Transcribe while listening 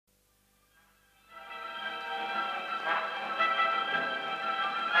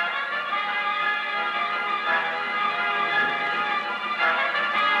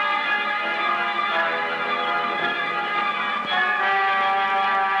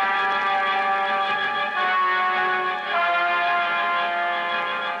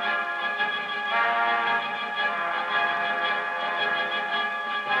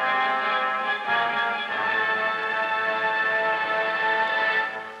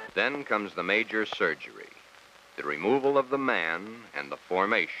Then comes the major surgery, the removal of the man and the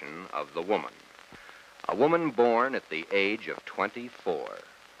formation of the woman. A woman born at the age of 24.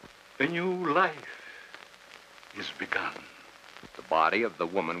 A new life is begun. The body of the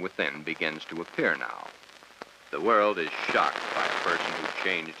woman within begins to appear now. The world is shocked by a person who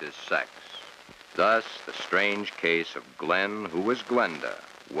changed his sex. Thus, the strange case of Glen, who was Glenda,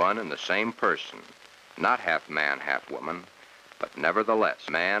 one and the same person, not half man, half woman, but nevertheless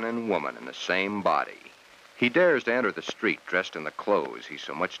man and woman in the same body. He dares to enter the street dressed in the clothes he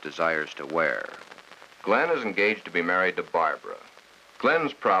so much desires to wear. Glen is engaged to be married to Barbara.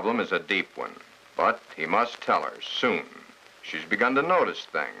 Glen's problem is a deep one, but he must tell her soon. She's begun to notice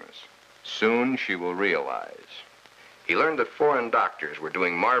things. Soon she will realize. He learned that foreign doctors were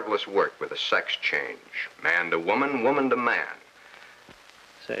doing marvelous work with a sex change. Man to woman, woman to man.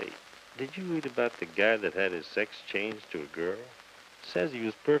 Say, did you read about the guy that had his sex changed to a girl? Says he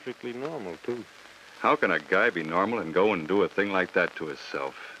was perfectly normal, too. How can a guy be normal and go and do a thing like that to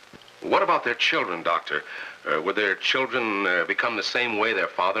himself? What about their children, Doctor? Would their children become the same way their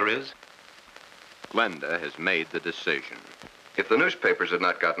father is? Glenda has made the decision. If the newspapers had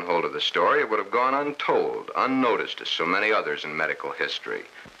not gotten hold of the story, it would have gone untold, unnoticed as so many others in medical history.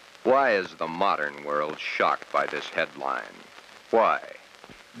 Why is the modern world shocked by this headline? Why?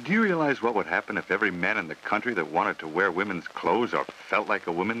 Do you realize what would happen if every man in the country that wanted to wear women's clothes or felt like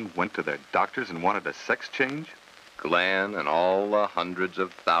a woman went to their doctors and wanted a sex change? Glen and all the hundreds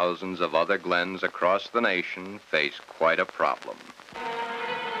of thousands of other Glens across the nation face quite a problem.